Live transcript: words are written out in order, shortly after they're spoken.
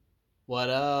What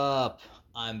up?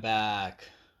 I'm back.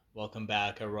 Welcome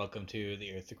back, or welcome to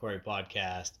the Earth to Quarry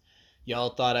podcast.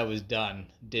 Y'all thought I was done,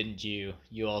 didn't you?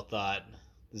 You all thought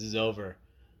this is over.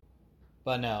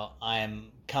 But no,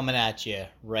 I'm coming at you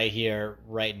right here,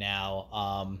 right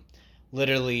now.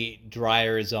 Literally,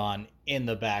 dryer is on in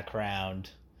the background.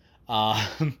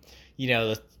 Um,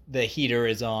 the heater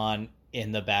is on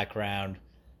in the background.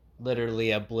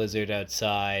 Literally a blizzard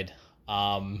outside.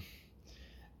 Um,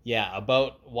 yeah,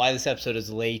 about why this episode is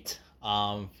late.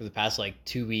 For the past like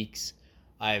 2 weeks,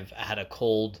 I've had a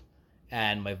cold,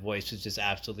 and my voice was just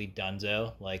absolutely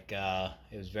dunzo.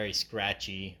 It was very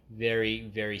scratchy, very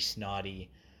very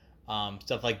snotty,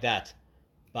 stuff like that.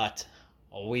 But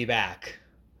we back.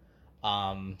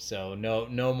 So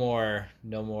no more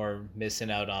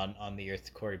missing out on the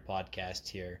Earth Corey podcast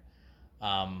here.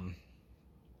 Um,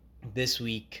 this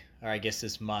week, or I guess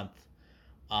this month,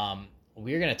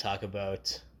 we're gonna talk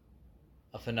about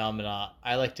a phenomena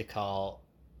I like to call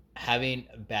having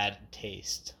bad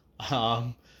taste.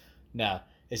 Um, no,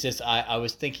 it's just I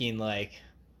was thinking I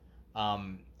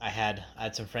had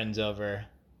some friends over,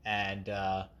 and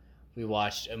we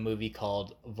watched a movie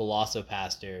called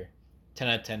Velocipaster. 10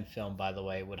 out of 10 film, by the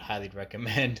way, would highly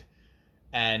recommend.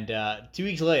 And 2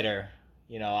 weeks later,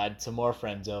 I had some more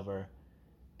friends over,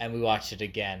 and we watched it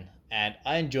again, and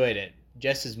I enjoyed it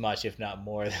just as much, if not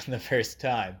more, than the first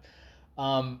time.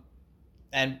 Um,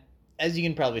 and as you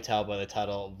can probably tell by the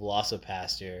title,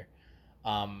 Velocipaster,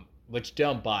 which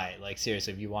don't buy it. Like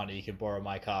seriously, if you want it, you can borrow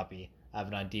my copy. I have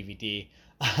it on DVD.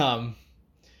 Um,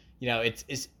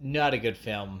 it's not a good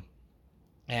film,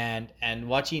 and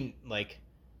watching like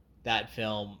that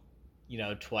film,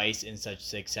 twice in such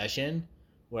succession,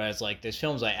 whereas like there's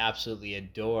films I absolutely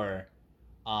adore,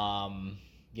 um,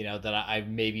 that I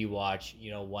maybe watch,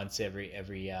 once every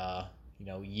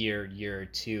year or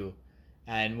two.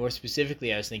 And more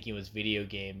specifically, I was thinking with video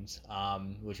games,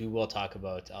 which we will talk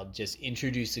about. I'll just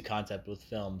introduce the concept with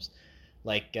films,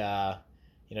 like Shadow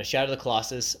of the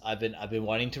Colossus. I've been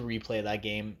wanting to replay that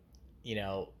game, you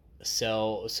know,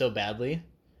 so badly.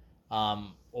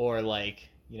 Or like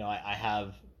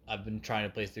I've been trying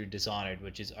to play through Dishonored,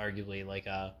 which is arguably like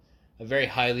a very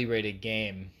highly rated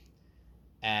game.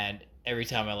 And every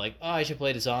time I'm like, oh, I should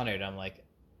play Dishonored, I'm like,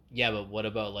 yeah, but what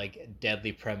about like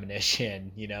Deadly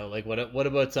Premonition? Like what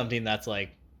about something that's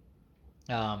like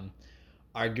um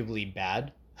arguably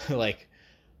bad? like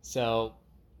so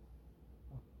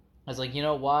I was like,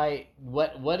 why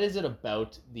what is it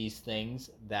about these things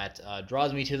that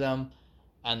draws me to them?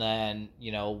 And then,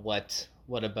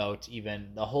 what about even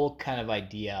the whole kind of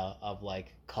idea of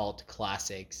like cult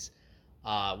classics,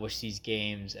 which these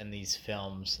games and these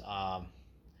films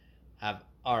have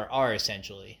are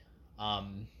essentially.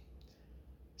 Um,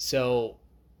 so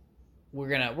we're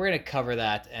gonna cover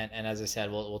that, and as I said,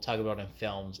 we'll talk about it in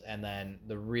films, and then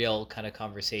the real kind of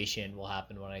conversation will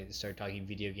happen when I start talking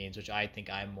video games, which I think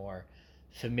I'm more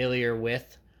familiar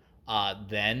with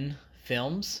than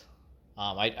films.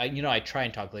 I try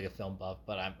and talk like a film buff,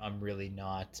 but I'm really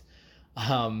not.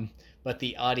 Um, but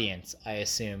the audience, I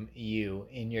assume you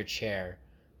in your chair,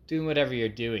 doing whatever you're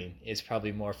doing, is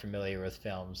probably more familiar with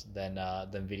films than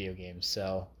video games.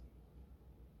 So,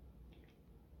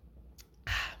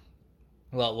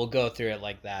 well, we'll go through it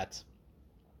like that.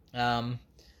 Um,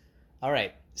 all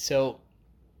right. So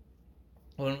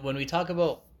when we talk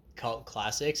about cult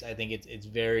classics, I think it's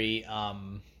very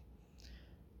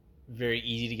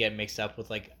easy to get mixed up with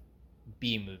like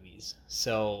B movies.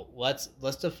 So let's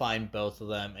define both of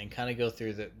them and kind of go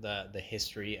through the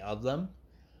history of them.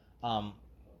 Um,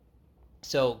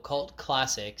 so cult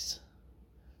classics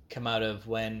come out of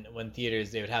when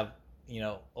theaters they would have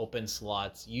open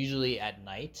slots usually at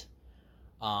night,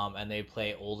 and they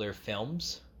play older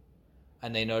films,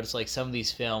 and they notice like some of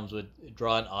these films would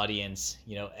draw an audience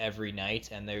every night,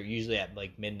 and they're usually at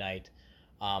like midnight,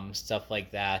 stuff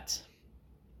like that.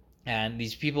 And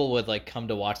these people would like come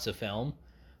to watch the film,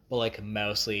 but like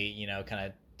mostly kind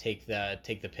of take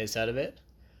the piss out of it,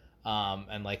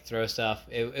 and like throw stuff.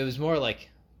 It was more like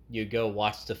you go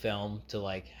watch the film to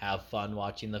like have fun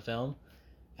watching the film,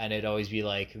 and it'd always be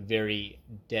like very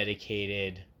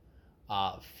dedicated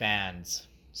fans.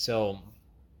 So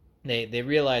they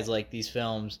realize like these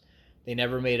films, they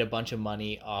never made a bunch of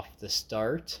money off the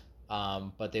start,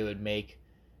 but they would make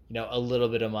a little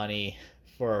bit of money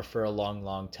for a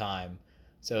long time.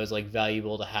 So it was like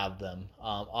valuable to have them.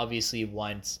 Obviously,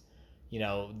 once the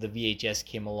VHS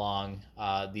came along,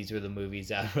 these were the movies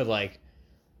that would like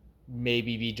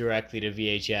maybe be directly to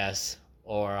VHS,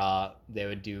 or they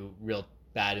would do real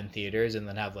bad in theaters and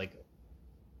then have like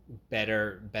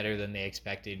better than they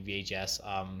expected VHS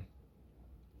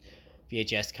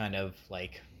VHS kind of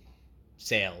like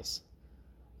sales.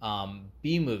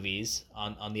 B movies,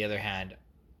 on the other hand,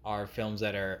 are films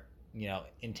that are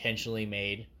intentionally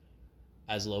made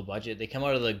as low budget. They come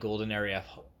out of the golden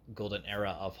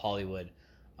era of Hollywood,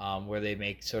 where they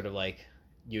make sort of like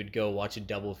you would go watch a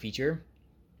double feature,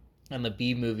 and the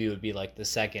B movie would be like the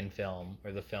second film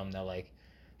or the film that like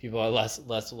people are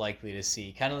less likely to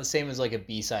see. Kind of the same as like a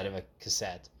B side of a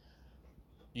cassette.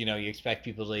 You expect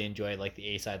people to enjoy like the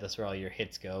A side. That's where all your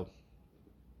hits go,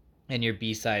 and your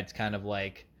B side's kind of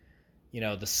like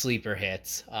the sleeper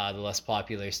hits, the less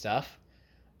popular stuff.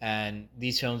 And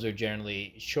these films are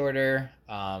generally shorter.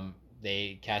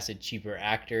 They casted cheaper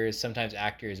actors. Sometimes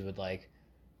actors would like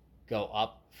go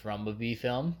up from a B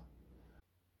film,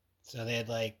 so they had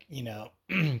like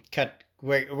cut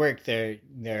work their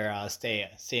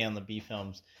stay on the B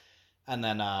films, and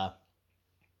then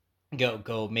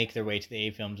go make their way to the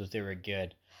A films if they were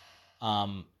good.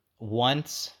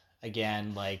 Once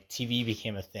again, like TV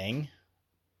became a thing,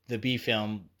 the B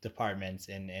film departments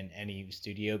in any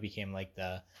studio became like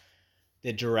the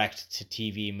direct to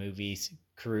TV movies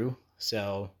crew.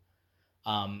 So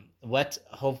what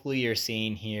hopefully you're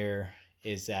seeing here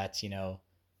is that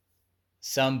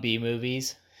some B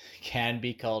movies can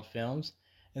be cult films,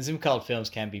 and some cult films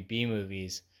can be B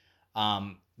movies,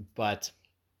 um, but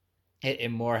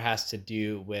it more has to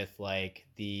do with like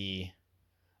the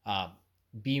uh,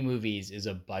 B movies is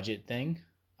a budget thing.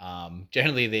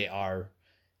 Generally, they are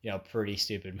pretty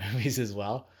stupid movies as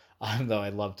well, though I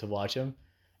love to watch them.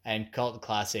 And cult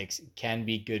classics can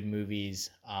be good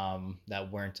movies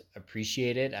that weren't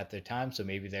appreciated at their time, so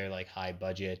maybe they're like high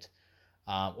budget,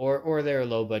 or they're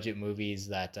low budget movies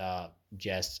that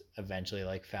just eventually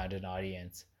like found an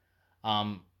audience.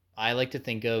 I like to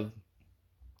think of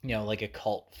like a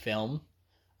cult film.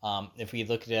 If we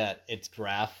looked at its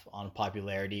graph on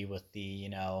popularity with the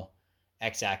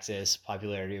x-axis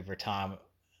popularity over time,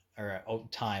 or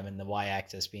time, and the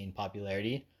y-axis being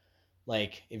popularity,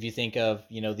 like if you think of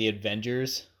the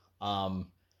Avengers,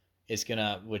 it's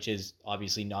gonna, which is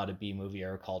obviously not a B movie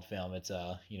or a cult film, it's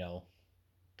a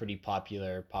pretty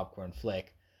popular popcorn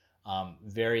flick.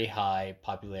 Very high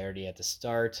popularity at the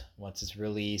start once it's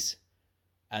released,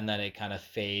 and then it kind of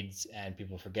fades and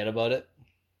people forget about it.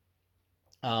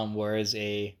 Whereas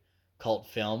a cult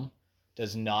film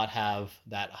does not have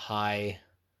that high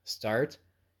start.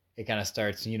 It kind of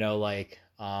starts like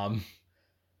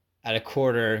at a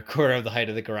quarter of the height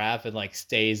of the graph, and like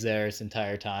stays there its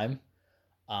entire time.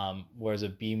 Whereas a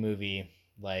B movie,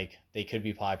 like they could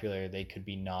be popular, they could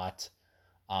be not.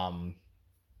 Um,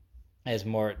 has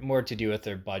more to do with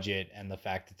their budget and the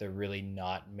fact that they're really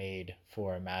not made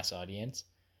for a mass audience.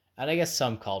 And I guess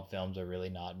some cult films are really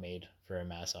not made for a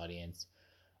mass audience.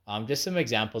 Just some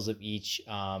examples of each,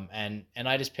 and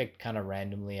I just picked kind of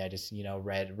randomly. I just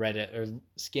read it or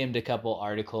skimmed a couple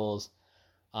articles.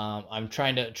 I'm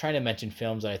trying to mention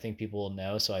films that I think people will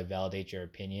know, so I validate your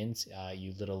opinions,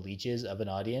 you little leeches of an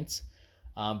audience.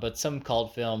 But some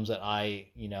cult films that I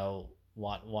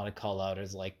want to call out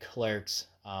is like Clerks,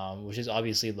 which is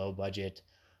obviously low budget,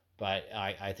 but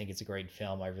I think it's a great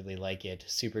film. I really like it.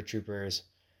 Super Troopers,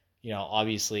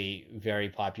 obviously very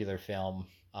popular film,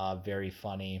 very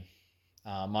funny.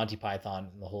 Monty Python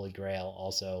and the Holy Grail,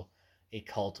 also a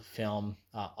cult film.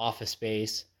 Office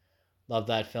Space, love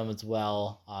that film as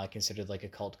well. Considered like a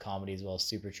cult comedy as well.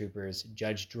 Super Troopers,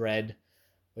 Judge Dredd,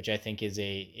 which I think is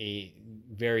a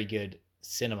very good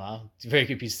cinema. It's a very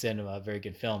good piece of cinema, very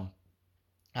good film,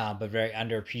 but very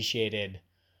underappreciated.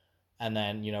 And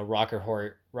then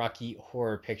Rocky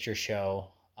Horror Picture Show,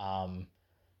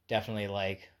 definitely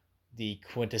like the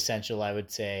quintessential, I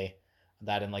would say,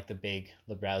 that and like the Big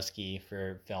Lebowski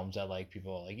for films that like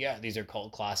people are like, yeah, these are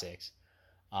cult classics.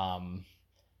 Um,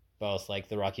 Both like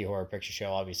the Rocky Horror Picture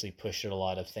Show obviously pushed a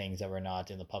lot of things that were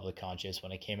not in the public conscious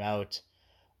when it came out.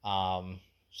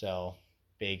 So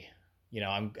big,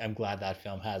 I'm glad that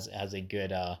film has a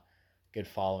good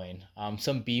following.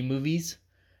 Some B movies,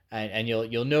 and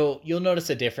you'll notice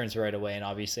a difference right away. And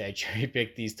obviously I cherry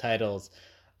picked these titles,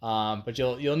 but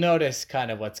you'll notice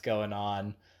kind of what's going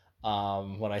on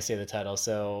when I say the title.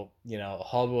 So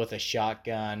Hobo with a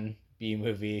Shotgun, B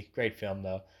movie, great film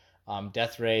though.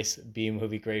 Death Race, B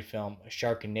movie, great film.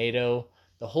 Sharknado,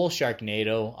 the whole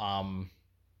Sharknado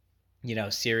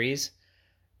series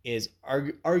is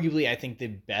arguably, I think, the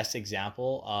best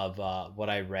example of what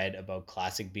I read about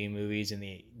classic B movies in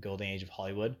the golden age of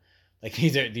Hollywood. Like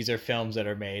these are films that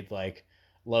are made like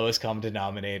lowest common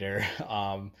denominator.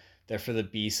 They're for the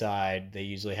B side. They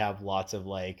usually have lots of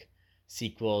like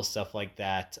sequels, stuff like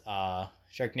that.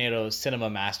 Sharknado, cinema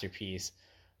masterpiece,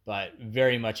 but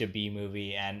very much a B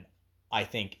movie. And I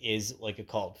think is like a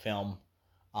cult film.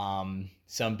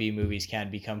 Some B movies can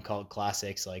become cult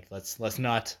classics. Like let's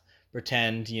not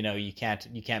pretend you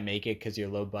can't make it because you're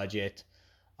low budget.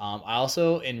 I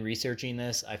also, in researching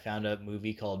this, I found a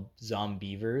movie called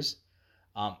Zombievers.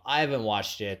 I haven't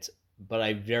watched it, but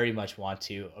I very much want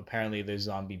to. Apparently, there's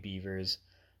zombie beavers.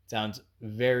 Sounds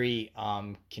very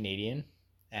Canadian,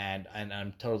 and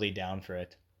I'm totally down for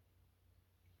it.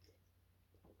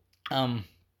 Um,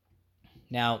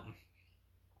 Now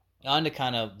on to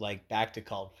kind of like back to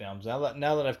cult films. Now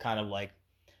that I've kind of like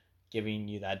giving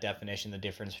you that definition, the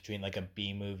difference between like a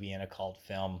B movie and a cult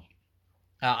film,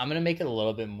 I'm gonna make it a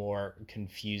little bit more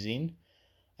confusing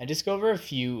and just go over a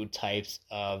few types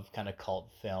of kind of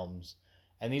cult films.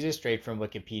 And these are straight from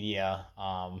Wikipedia,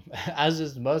 as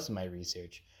is most of my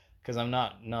research, because I'm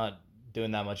not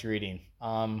doing that much reading.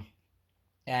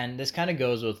 And this kind of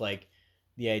goes with like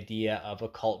the idea of a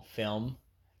cult film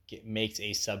makes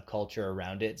a subculture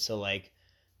around it. So like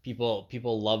people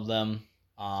love them,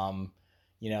 um,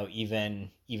 even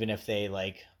if they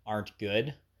like aren't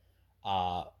good,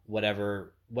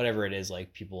 whatever it is,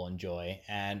 like people enjoy.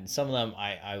 And some of them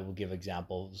I will give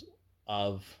examples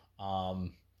of.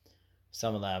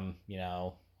 Some of them,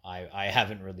 I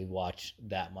haven't really watched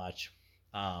that much.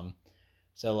 um,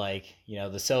 so like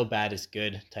the so bad is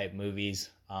good type movies.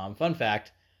 Fun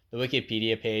fact: the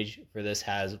Wikipedia page for this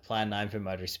has Plan 9 from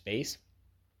Outer Space,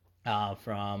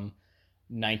 from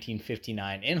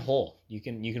 1959 in whole. You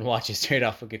can watch it straight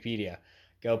off Wikipedia.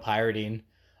 Go pirating.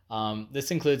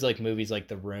 This includes like movies like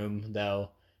The Room,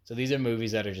 though. So these are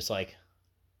movies that are just like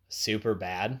super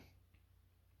bad,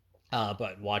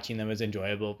 but watching them is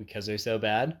enjoyable because they're so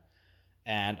bad.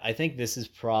 And I think this is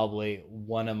probably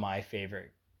one of my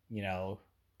favorite, you know,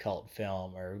 cult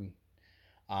film or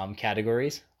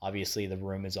categories. Obviously, The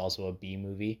Room is also a B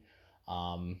movie,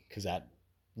 because that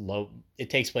low it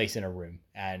takes place in a room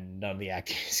and none of the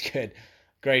acting is good.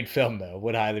 Great film though,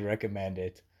 would highly recommend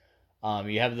it.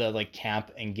 You have the like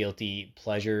camp and guilty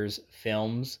pleasures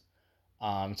films.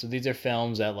 So these are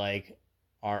films that like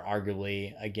are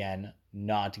arguably again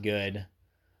not good,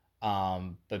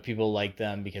 but people like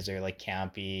them because they're like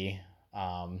campy,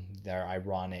 they're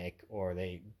ironic, or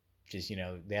they just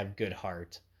they have good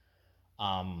heart.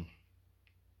 Um,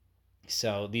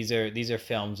 so these are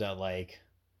films that like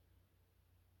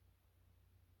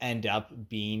end up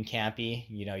being campy.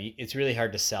 It's really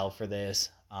hard to sell for this.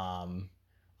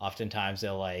 Oftentimes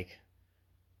they'll like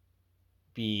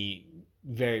be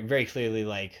very clearly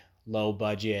like low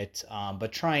budget,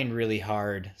 but trying really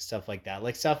hard, stuff like that,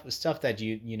 like stuff that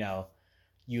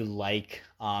you like.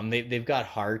 They've got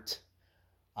heart.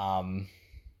 Um,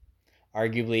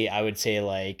 Arguably, I would say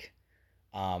like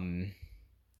um,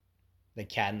 the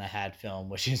Cat in the Hat film,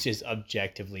 which is just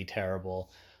objectively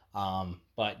terrible.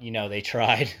 But they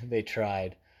tried. They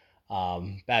tried.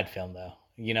 Bad film though.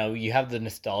 You have the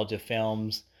nostalgia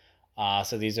films.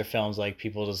 So these are films like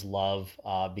people just love,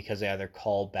 because they either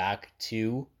call back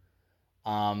to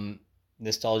um,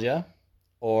 nostalgia,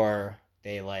 or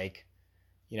they like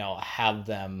have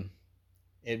them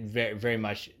it very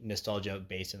much nostalgia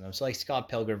based in them. So like Scott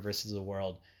Pilgrim versus the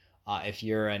World. If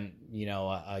you're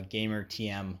a gamer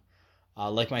TM,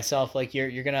 like myself, like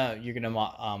you're gonna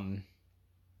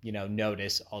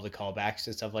notice all the callbacks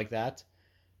and stuff like that.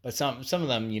 But some of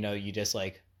them, you just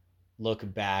like look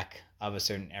back of a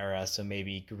certain era. So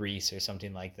maybe Grease or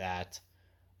something like that.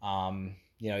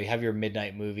 You have your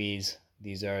midnight movies.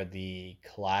 These are the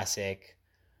classic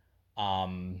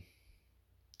um,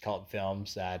 cult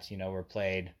films that were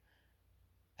played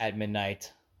at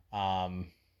midnight,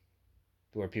 um,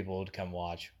 where people would come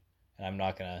watch. And I'm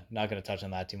not gonna touch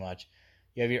on that too much.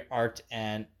 You have your art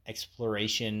and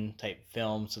exploration type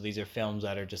films. So these are films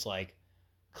that are just like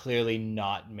clearly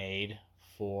not made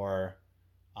for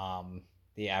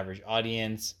the average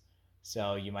audience.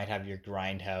 So you might have your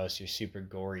grindhouse, your super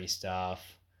gory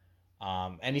stuff.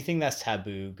 Anything that's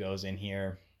taboo goes in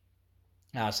here.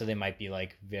 So they might be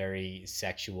like very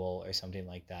sexual or something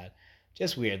like that.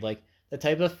 Just weird. Like the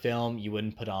type of film you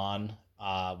wouldn't put on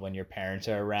when your parents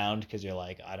are around because you're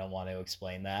like, I don't want to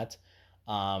explain that.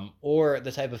 Or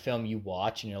the type of film you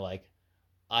watch and you're like,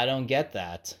 I don't get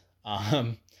that.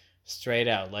 Um, Straight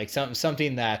out. Like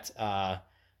something that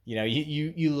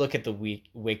you look at the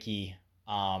wiki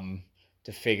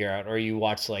to figure out, or you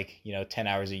watch like 10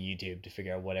 hours of YouTube to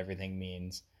figure out what everything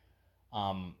means.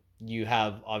 You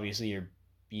have obviously your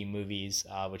B movies,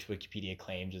 which Wikipedia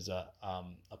claims is a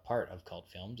part of cult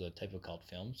films, a type of cult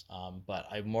films. But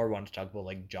I more want to talk about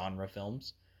like genre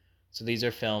films. So these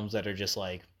are films that are just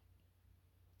like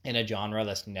in a genre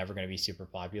that's never going to be super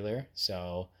popular.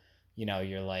 So,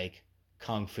 you're like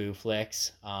kung fu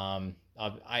flicks.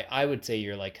 I would say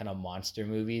your like kind of monster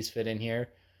movies fit in here,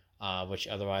 which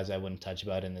otherwise I wouldn't touch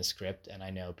about in the script, and I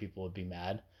know people would be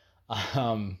mad.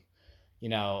 Um,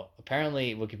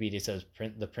 apparently Wikipedia says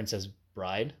The Princess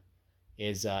Bride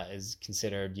is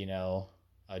considered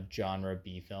a genre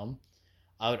B film.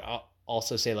 I would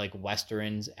also say like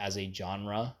westerns as a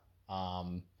genre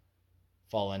um,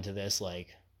 fall into this.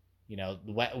 Like,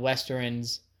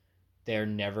 westerns, they're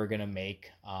never gonna make,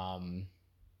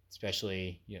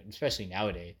 especially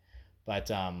nowadays. But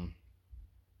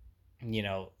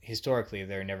historically,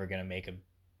 they're never gonna make a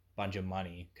bunch of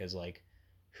money because like,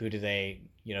 who do they,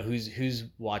 who's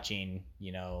watching,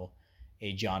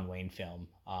 a John Wayne film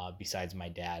besides my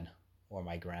dad or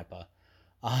my grandpa,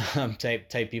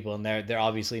 type people, and they're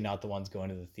obviously not the ones going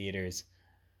to the theaters.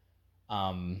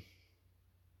 Um,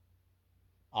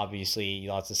 Obviously,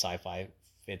 lots of sci-fi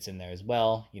fits in there as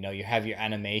well. You have your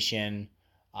animation,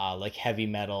 like heavy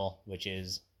metal, which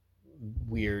is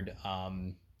weird,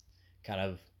 kind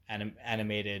of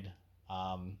animated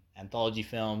anthology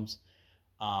films.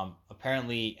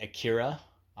 Apparently, Akira,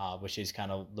 which is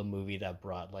kind of the movie that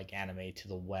brought like anime to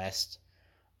the West,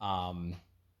 um,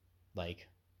 like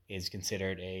is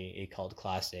considered a cult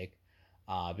classic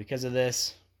because of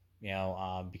this.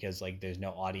 Because like there's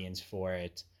no audience for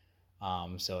it.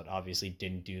 So it obviously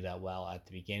didn't do that well at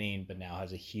the beginning, but now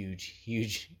has a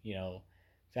huge,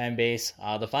 fan base.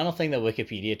 The final thing that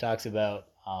Wikipedia talks about,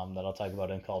 that I'll talk about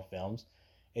in cult films,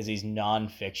 is these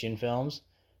non-fiction films.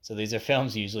 So these are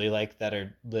films usually like that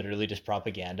are literally just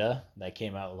propaganda that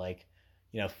came out like,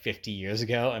 50 years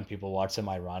ago, and people watch them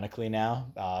ironically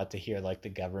now to hear like the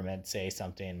government say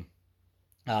something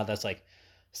that's like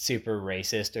super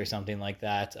racist or something like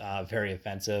that, very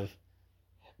offensive,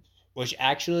 which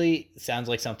actually sounds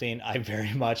like something I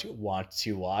very much want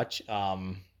to watch.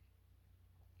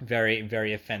 Very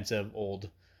very offensive old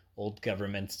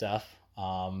government stuff.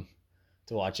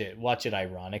 To watch it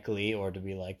ironically, or to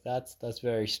be like that's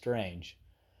very strange.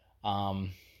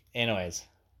 Um, Anyways,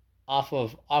 off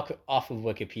of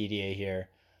Wikipedia here.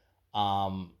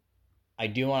 Um, I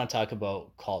do want to talk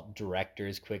about cult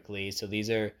directors quickly. So these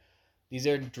are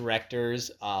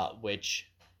directors, which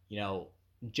you know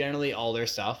generally all their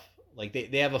stuff like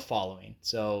they have a following.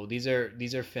 So these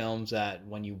are films that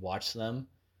when you watch them,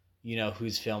 you know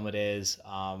whose film it is.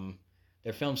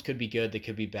 Their films could be good, they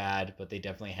could be bad, but they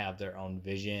definitely have their own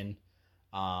vision.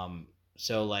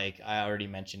 So like I already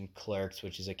mentioned Clerks,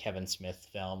 which is a Kevin Smith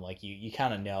film. Like you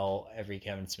kind of know every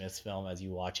Kevin Smith film as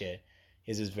you watch it.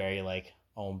 His is very like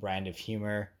own brand of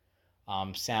humor.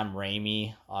 Sam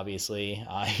Raimi, obviously,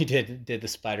 he did the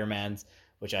Spider Mans,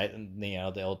 which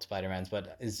the old Spider Mans,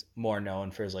 but is more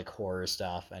known for his like horror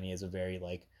stuff, and he has a very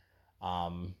like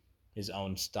um, his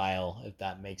own style, if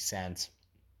that makes sense.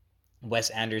 Wes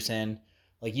Anderson,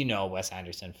 like Wes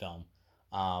Anderson film,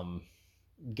 um,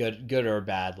 good or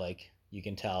bad, like you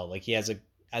can tell, like he has a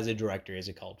as a director is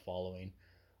a cult following.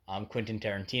 Quentin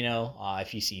Tarantino,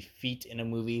 if you see feet in a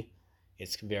movie,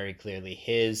 it's very clearly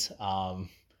his.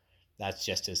 That's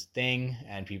just his thing,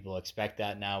 and people expect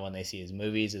that now when they see his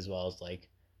movies, as well as like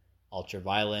ultra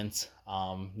violence.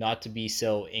 Not to be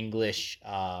so English,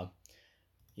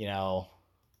 you know,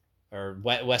 or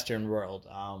Western world.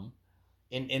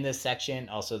 In this section,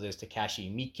 also there's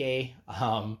Takashi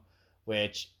Miike,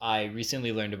 which I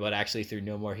recently learned about actually through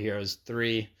No More Heroes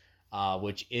 3,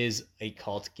 which is a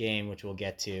cult game, which we'll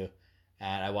get to.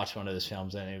 And I watched one of those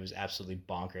films, and it was absolutely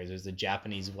bonkers. It was a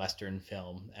Japanese Western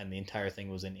film, and the entire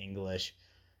thing was in English.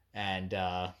 And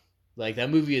like that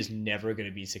movie is never going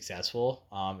to be successful.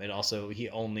 It also he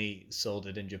only sold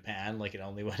it in Japan, like it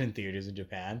only went in theaters in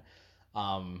Japan.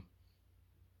 Um,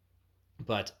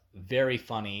 but very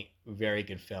funny, very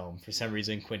good film. For some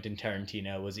reason, Quentin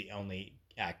Tarantino was the only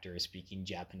actor speaking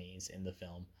Japanese in the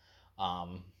film.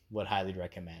 Would highly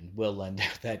recommend. Will lend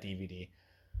out that DVD.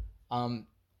 Um,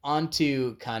 On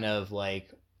to kind of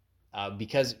like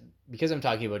because I'm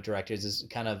talking about directors, this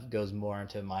kind of goes more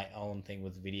into my own thing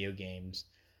with video games,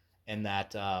 and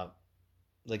that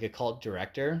like a cult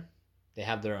director, they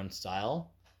have their own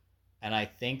style, and I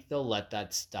think they'll let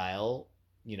that style,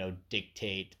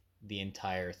 dictate the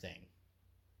entire thing,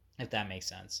 if that makes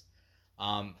sense.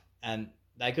 And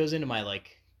that goes into my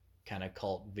like kind of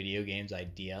cult video games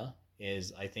idea.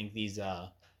 Is I think these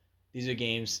are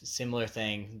games similar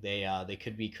thing. They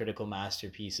could be critical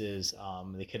masterpieces.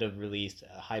 They could have released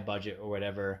a high budget or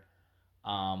whatever,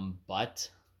 but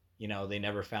they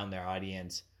never found their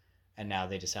audience, and now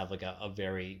they just have like a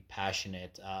very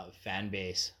passionate fan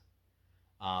base,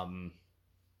 um,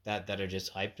 that are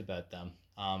just hyped about them.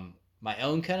 My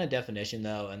own kind of definition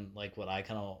though, and like what I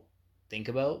kind of think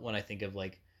about when I think of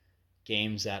like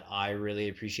games that I really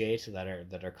appreciate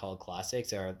that are called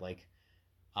classics are like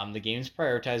the games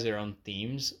prioritize their own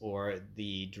themes or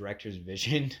the director's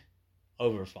vision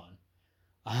over fun.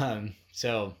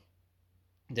 So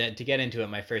to get into it,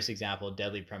 my first example,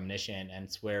 Deadly Premonition, and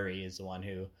Swery is the one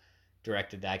who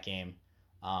directed that game.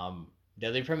 Um,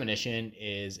 Deadly Premonition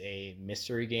is a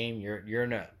mystery game. You're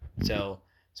in a so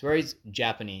Swery's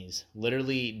Japanese.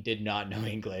 Literally did not know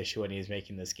English when he was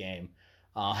making this game.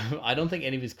 I don't think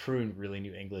any of his crew really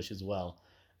knew English as well,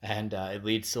 and it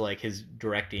leads to like his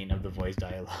directing of the voice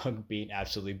dialogue being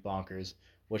absolutely bonkers,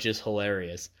 which is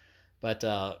hilarious. But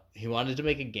he wanted to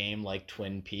make a game like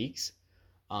Twin Peaks.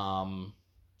 Um,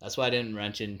 that's why I didn't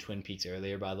mention Twin Peaks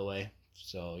earlier, by the way.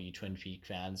 So you Twin Peaks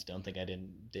fans, don't think I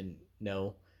didn't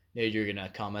know you're gonna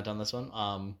comment on this one.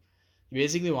 You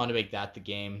basically want to make that the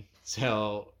game.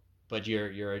 So, but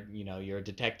you're a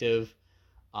detective,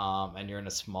 and you're in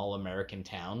a small American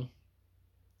town.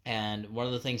 And one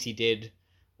of the things he did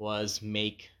was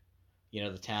make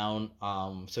the town.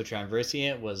 So traversing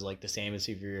it was like the same as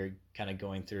if you're kind of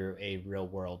going through a real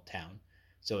world town.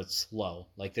 So it's slow.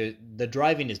 Like the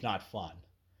driving is not fun.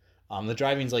 The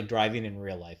driving's like driving in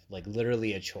real life, like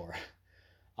literally a chore.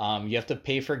 You have to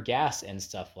pay for gas and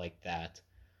stuff like that.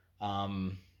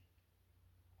 Um,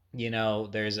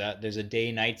 there's a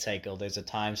day night cycle, there's a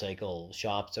time cycle.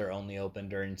 Shops are only open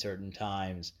during certain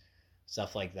times,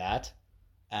 stuff like that.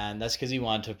 And that's because he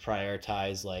wanted to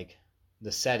prioritize like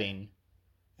the setting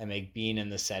and make being in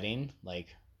the setting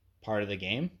like part of the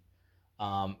game.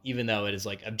 Even though it is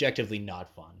like objectively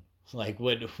not fun. Like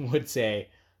would say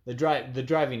the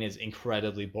driving is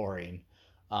incredibly boring.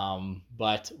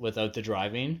 But without the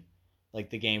driving, like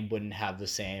the game wouldn't have the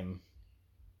same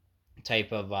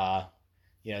type of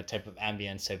type of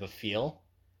ambience, type of feel.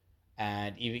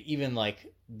 And even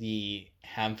like the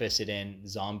ham-fisted in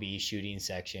zombie shooting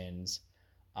sections,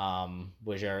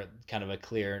 which are kind of a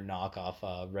clear knockoff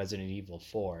of Resident Evil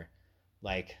 4,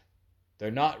 like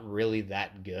they're not really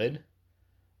that good.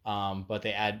 But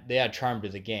they add charm to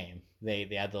the game. They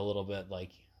add the little bit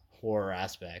like horror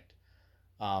aspect,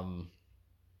 um,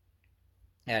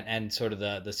 and sort of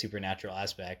the supernatural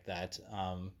aspect that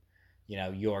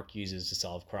York uses to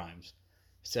solve crimes.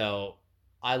 So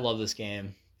I love this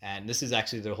game, and this is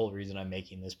actually the whole reason I'm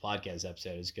making this podcast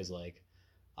episode is because like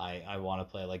I want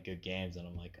to play like good games, and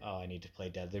I'm like, oh, I need to play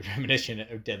Deadly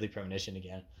Premonition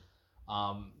again.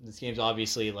 This game's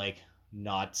obviously like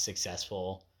not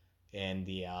successful in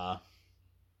the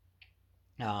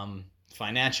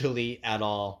financially at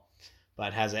all,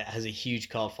 but has a huge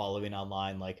cult following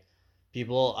online. Like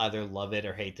people either love it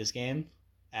or hate this game,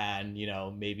 and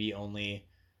maybe only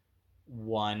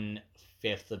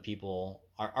 1/5 of people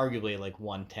are arguably like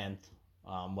 1/10,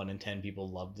 1 in 10 people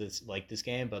love this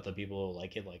game, but the people who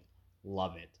like it like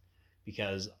love it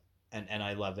because and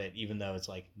I love it even though it's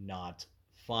like not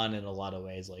fun in a lot of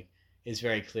ways. Like it's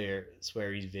very clear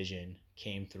Swery's vision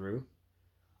came through,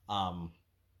 um,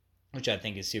 which I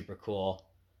think is super cool.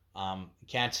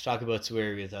 Can't talk about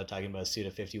Swery without talking about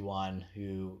Suda51,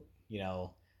 who you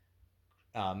know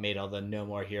made all the No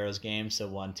More Heroes games, so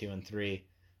 1, 2, and 3.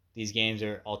 These games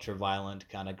are ultra violent,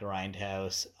 kind of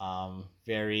grindhouse,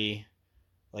 very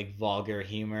like vulgar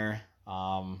humor.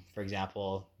 For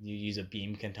example, you use a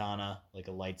beam katana, like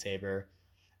a lightsaber,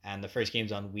 and the first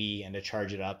game's on Wii, and to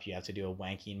charge it up, you have to do a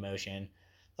wanking motion,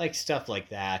 like stuff like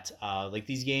that. Like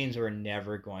these games were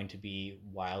never going to be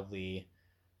wildly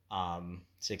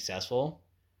successful,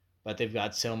 but they've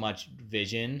got so much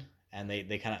vision, and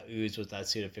they kind of ooze with that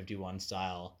Suda51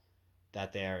 style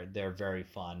that they're very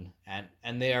fun,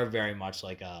 and they are very much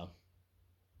like a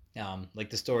like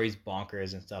the story's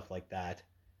bonkers and stuff like that.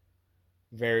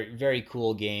 Very very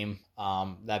cool game.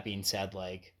 That being said,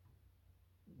 like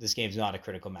this game's not a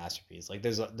critical masterpiece. Like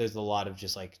there's a lot of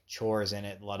just like chores in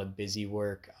it, a lot of busy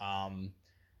work.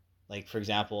 Like for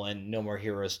example, in No More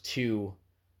Heroes 2,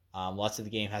 lots of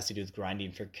the game has to do with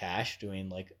grinding for cash, doing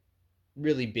like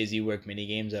really busy work mini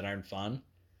games that aren't fun.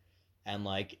 And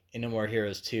like in No More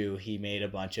Heroes 2, he made a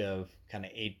bunch of kind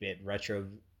of 8-bit retro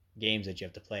games that you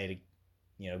have to play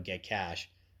to get cash.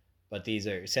 But these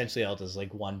are essentially all just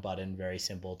like one button, very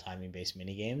simple timing based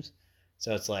mini games.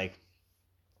 So it's like,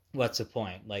 what's the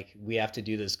point? Like we have to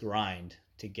do this grind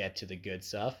to get to the good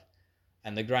stuff,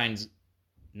 and the grind's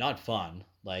not fun.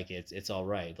 Like it's all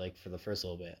right, like for the first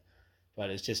little bit, but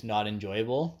it's just not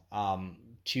enjoyable.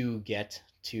 To get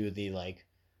to the like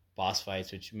boss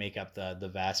fights, which make up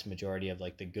the vast majority of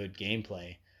like the good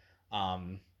gameplay.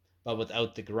 Um, but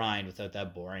without the grind, without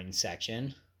that boring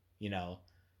section, you know,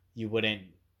 you wouldn't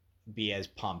be as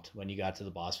pumped when you got to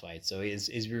the boss fight. So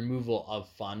his removal of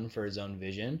fun for his own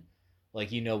vision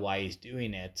like you know why he's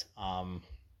doing it.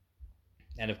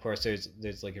 And of course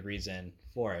there's like a reason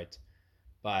for it,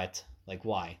 but like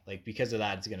why? Like because of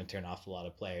that, it's gonna turn off a lot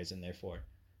of players, and therefore,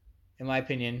 in my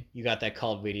opinion, you got that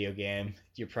called video game.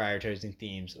 You're prioritizing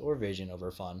themes or vision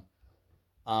over fun.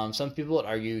 Some people would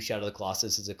argue Shadow of the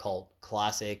Colossus is a cult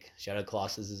classic. Shadow of the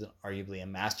Colossus is arguably a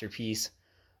masterpiece.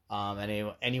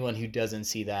 Anyone who doesn't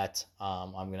see that,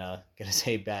 I'm gonna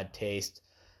say bad taste.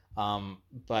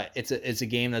 But it's a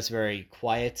game that's very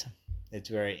quiet. It's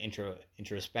very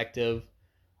introspective.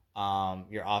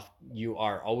 You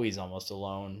are always almost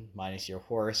alone, minus your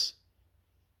horse,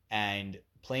 and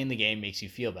playing the game makes you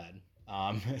feel bad.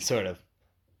 Sort of.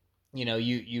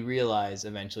 You realize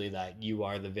eventually that you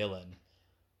are the villain.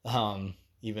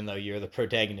 Even though you're the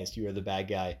protagonist, you are the bad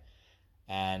guy.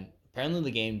 And apparently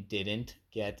the game didn't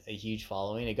get a huge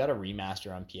following. It got a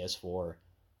remaster on PS4,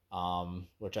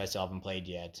 which I still haven't played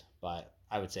yet, but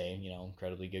I would say,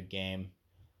 incredibly good game.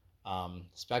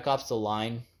 Spec Ops The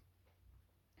Line,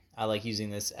 I like using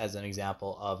this as an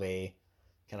example of a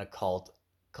kind of cult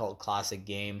classic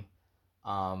game.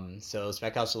 So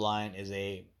Spec Ops: The Line is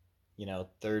a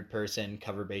third person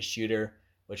cover based shooter,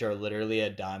 which are literally a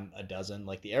dime a dozen.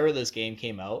 Like the era this game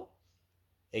came out,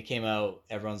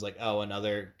 everyone's like, oh,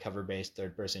 another cover based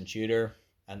third person shooter,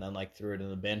 and then like threw it in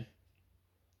the bin.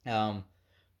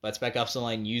 But Spec Ops: The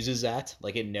Line uses that,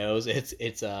 like it knows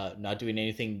it's not doing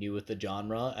anything new with the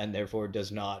genre, and therefore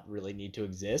does not really need to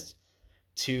exist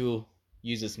to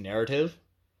use its narrative,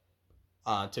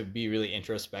 to be really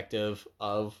introspective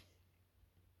of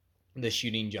the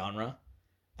shooting genre.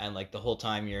 And like the whole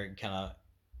time you're kind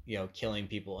of killing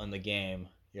people in the game,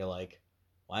 you're like,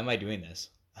 why am I doing this?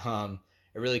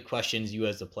 It really questions you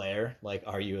as a player, like,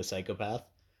 are you a psychopath?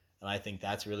 And I think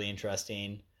that's really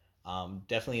interesting.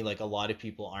 Definitely, like a lot of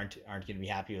people aren't going to be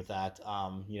happy with that.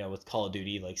 With Call of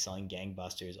Duty, like selling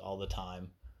gangbusters all the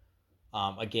time,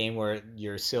 a game where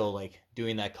you're still like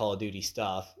doing that Call of Duty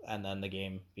stuff, and then the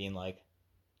game being like,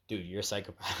 dude, you're a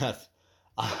psychopath.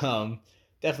 um,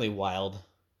 Definitely wild.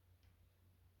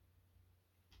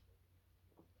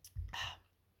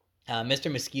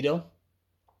 Mr. Mosquito,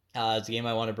 it's a game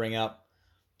I want to bring up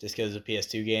just because it's a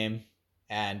PS2 game,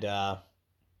 and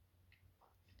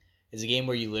it's a game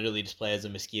where you literally just play as a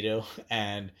mosquito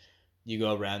and you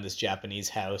go around this Japanese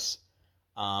house,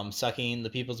 sucking the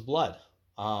people's blood,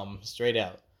 straight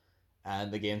out.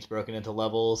 And the game's broken into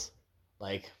levels.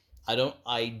 Like,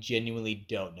 I genuinely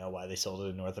don't know why they sold it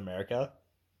in North America.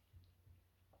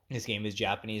 This game is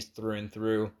Japanese through and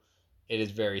through. It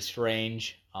is very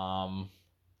strange. I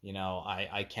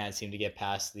can't seem to get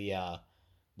past the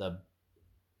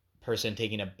person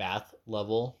taking a bath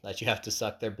level that you have to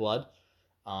suck their blood.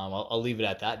 I'll leave it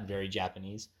at that. Very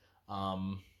Japanese.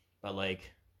 But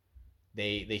like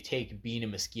they take being a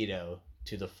mosquito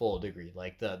to the full degree.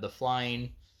 Like the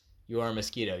flying, you are a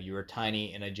mosquito. You are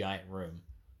tiny in a giant room.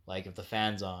 Like if the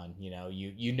fan's on,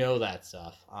 you know that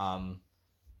stuff.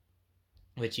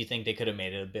 Which you think they could have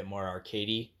made it a bit more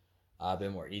arcadey, a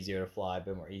bit more easier to fly, a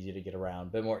bit more easier to get around,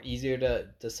 a bit more easier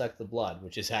to suck the blood,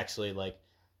 which is actually like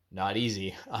not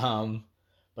easy.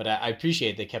 But I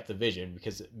appreciate they kept the vision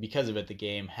because of it, the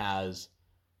game has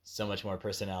so much more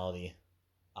personality.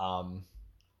 Um,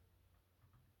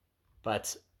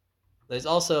 but there's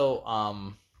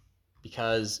also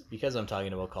because I'm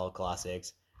talking about cult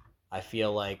classics, I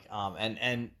feel like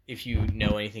and if you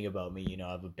know anything about me,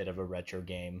 I have a bit of a retro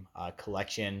game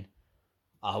collection.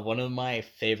 One of my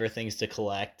favorite things to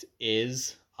collect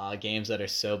is games that are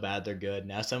so bad they're good.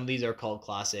 Now some of these are called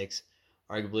classics.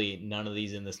 Arguably, none of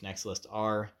these in this next list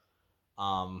are.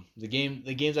 The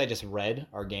games I just read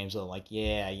are games that are like,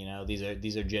 yeah, these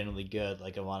are generally good.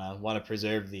 Like I wanna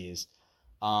preserve these.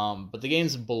 But the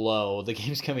games below, the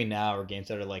games coming now, are games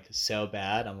that are like so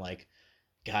bad. I'm like,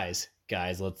 guys,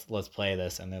 let's play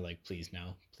this, and they're like, please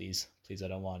no, please, I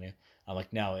don't want to. I'm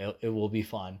like, no, it will be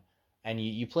fun. And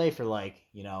you play for like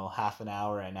half an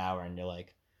hour, and you're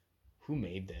like, who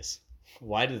made this?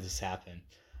 Why did this happen?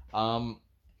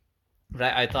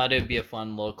 But I thought it would be a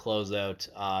fun little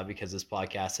closeout, because this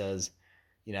podcast has,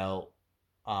 you know,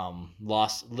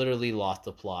 literally lost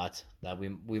the plot. That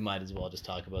we might as well just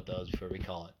talk about those before we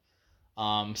call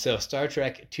it. So Star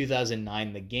Trek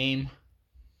 2009, the game,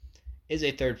 is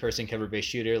a third-person cover-based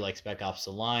shooter like Spec Ops: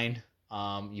 The Line.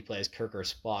 You play as Kirk or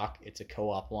Spock. It's a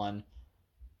co-op one.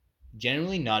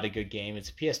 Generally not a good game. It's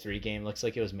a PS3 game. Looks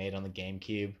like it was made on the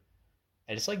GameCube.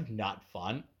 And it's like not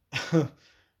fun.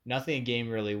 Nothing in game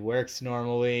really works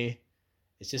normally.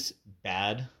 It's just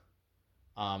bad.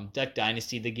 Duck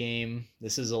Dynasty, the game.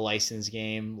 This is a licensed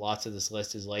game. Lots of this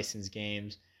list is licensed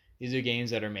games. These are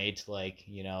games that are made to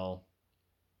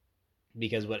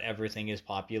because what everything is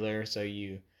popular. So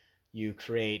you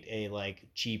create a like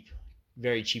cheap,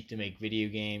 very cheap to make video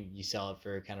game. You sell it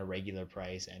for kind of regular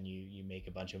price, and you make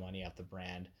a bunch of money off the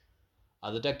brand.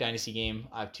 The Duck Dynasty game,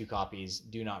 I have two copies.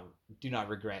 Do not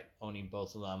regret owning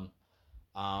both of them.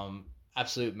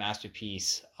 Absolute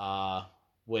masterpiece.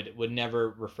 Would never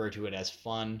refer to it as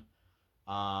fun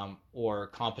or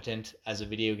competent as a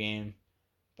video game,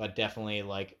 but definitely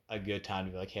like a good time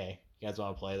to be like, hey, you guys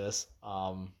want to play this?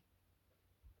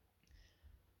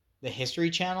 The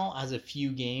History Channel has a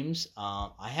few games.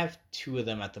 I have two of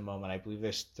them at the moment. I believe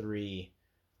there's three.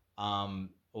 One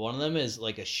of them is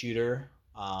like a shooter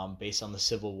based on the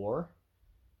Civil War,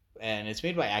 and it's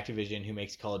made by Activision, who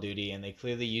makes Call of Duty, and they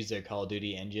clearly use their Call of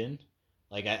Duty engine.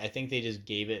 Like I think they just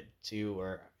gave it to,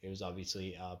 or it was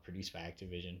obviously produced by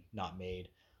Activision, not made.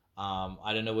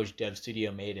 I don't know which dev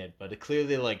studio made it, but it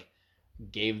clearly like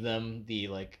gave them the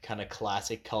like kind of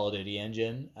classic Call of Duty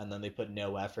engine, and then they put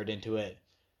no effort into it.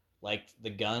 Like the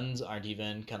guns aren't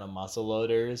even kind of muscle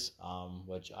loaders,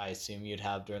 which I assume you'd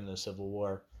have during the Civil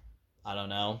War. I don't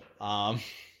know.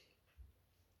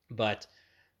 But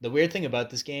the weird thing about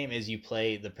this game is you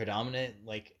play the predominant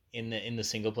like in the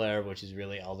single player, which is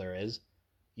really all there is.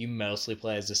 You mostly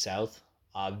play as the South.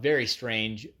 Very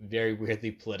strange, very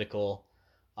weirdly political,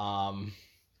 um,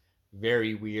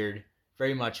 very weird.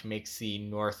 Very much makes the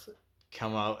North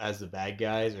come out as the bad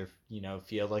guys, or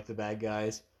feel like the bad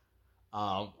guys.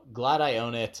 Glad I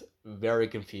own it. Very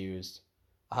confused.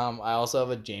 I also have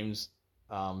a James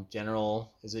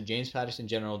General. Is it James Patterson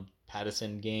General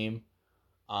Patterson game?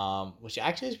 Which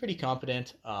actually is pretty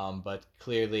competent. But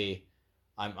clearly,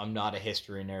 I'm not a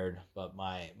history nerd. But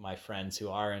my friends who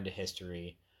are into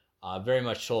history, very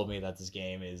much told me that this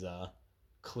game is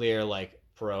clear like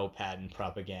pro Patton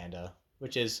propaganda,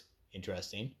 which is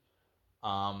interesting.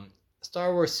 Um,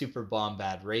 Star Wars Super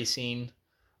Bombad Racing.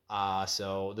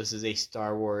 So this is a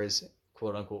Star Wars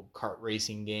quote unquote kart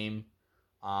racing game.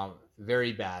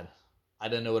 Very bad. I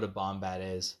don't know what a Bombad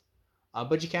is.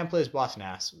 But you can play as Boss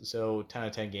Nass, so 10 out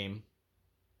of 10 game.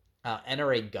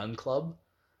 NRA Gun Club.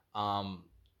 Um,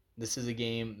 this is a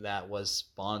game that was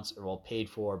sponsored, well, paid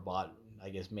for, bought, I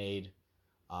guess, made,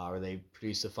 or they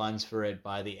produced the funds for it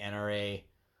by the NRA,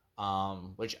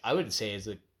 which I would say is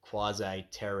a quasi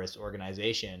terrorist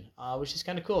organization, which is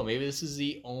kind of cool. Maybe this is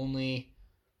the only.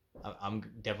 I'm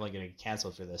definitely going to get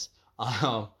canceled for this.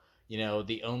 Um,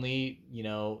 the only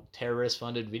terrorist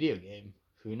funded video game.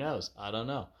 Who knows? I don't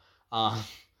know. Uh,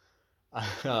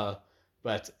 uh,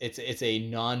 but it's a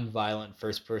non-violent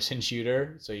first-person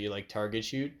shooter, so you like target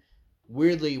shoot.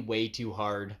 Weirdly, way too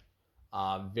hard.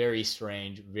 Very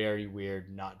strange, very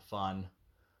weird, not fun.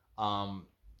 Um,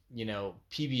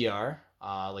 PBR,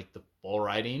 like the bull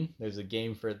riding. There's a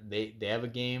game for they have a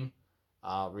game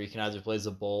where you can either play as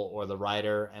the bull or the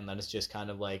rider, and then it's just kind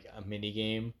of like a mini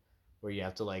game where you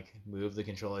have to like move the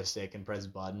controller stick and press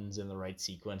buttons in the right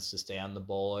sequence to stay on the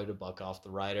bull or to buck off the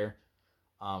rider.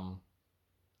 Um,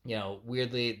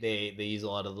 Weirdly, they use a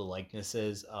lot of the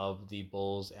likenesses of the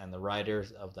bulls and the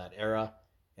riders of that era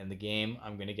in the game.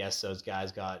 I'm gonna guess those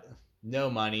guys got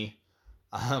no money,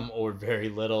 or very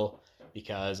little,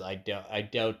 because I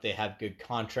doubt they have good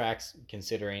contracts,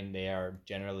 considering they are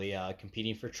generally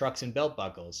competing for trucks and belt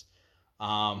buckles.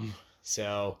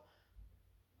 So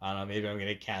I don't know. Maybe I'm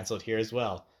gonna get canceled here as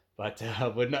well, but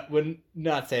would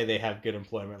not say they have good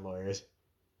employment lawyers.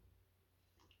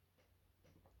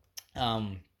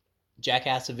 Um,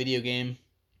 Jackass, a video game.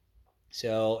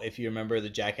 So if you remember the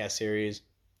Jackass series,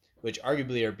 which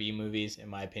arguably are B movies in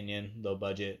my opinion, low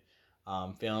budget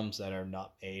films that are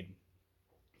not made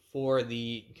for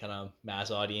the kind of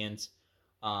mass audience.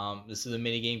 This is a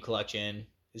mini game collection.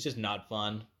 It's just not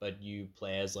fun, but you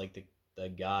play as like the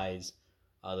guys,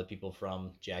 the people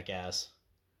from Jackass.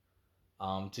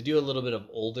 To do a little bit of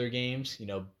older games,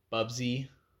 Bubsy,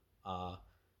 uh,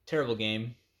 terrible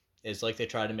game. It's like they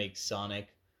tried to make Sonic,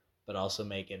 but also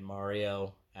make it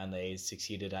Mario, and they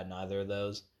succeeded at neither of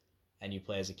those. And you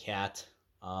play as a cat.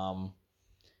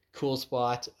 Cool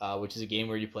Spot, which is a game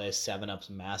where you play as Seven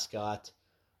Up's mascot.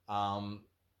 Um,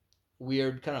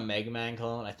 Weird kind of Mega Man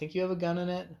clone. I think you have a gun in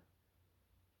it.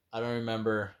 I don't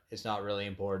remember. It's not really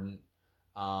important.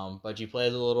 But you play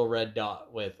as a little red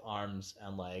dot with arms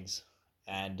and legs,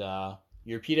 and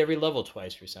you repeat every level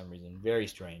twice for some reason. Very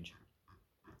strange.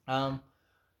 Um,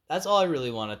 that's all I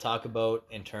really want to talk about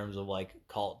in terms of like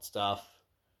cult stuff.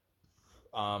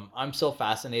 I'm so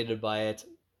fascinated by it.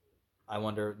 I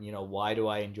wonder, why do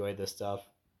I enjoy this stuff?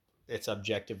 It's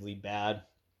objectively bad,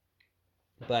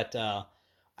 but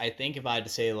I think if I had to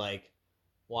say like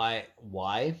why,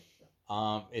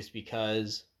 it's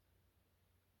because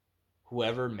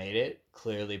whoever made it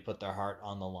clearly put their heart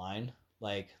on the line.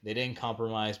 Like they didn't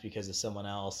compromise because of someone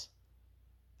else,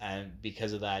 and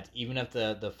because of that, even if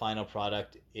the final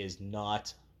product is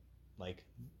not like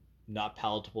not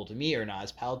palatable to me or not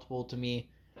as palatable to me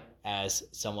as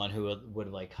someone who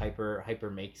would like hyper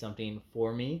make something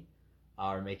for me,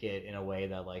 or make it in a way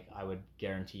that like I would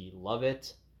guarantee love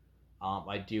it.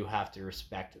 I do have to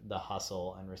respect the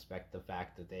hustle and respect the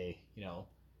fact that they,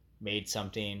 made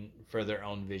something for their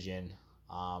own vision,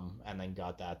 and then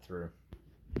got that through.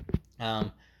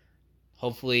 Um,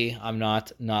 Hopefully, I'm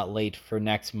not late for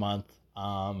next month.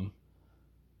 But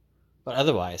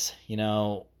otherwise,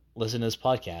 listen to this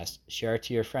podcast, share it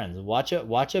to your friends, watch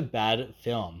a bad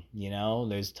film.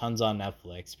 There's tons on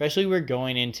Netflix, especially we're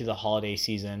going into the holiday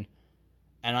season,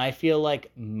 and I feel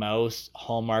like most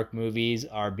Hallmark movies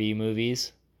are B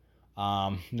movies.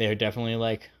 They're definitely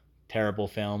like terrible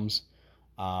films.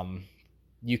 Um,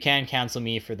 you can cancel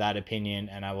me for that opinion,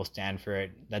 and I will stand for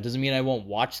it. That doesn't mean I won't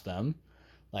watch them.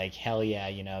 Like hell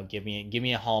yeah, give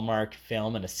me a Hallmark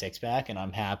film and a six pack, and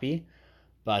I'm happy.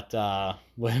 But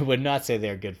would not say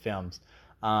they're good films.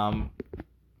 Um,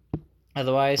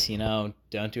 Otherwise, don't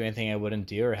do anything I wouldn't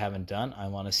do or haven't done. I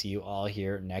want to see you all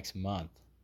here next month.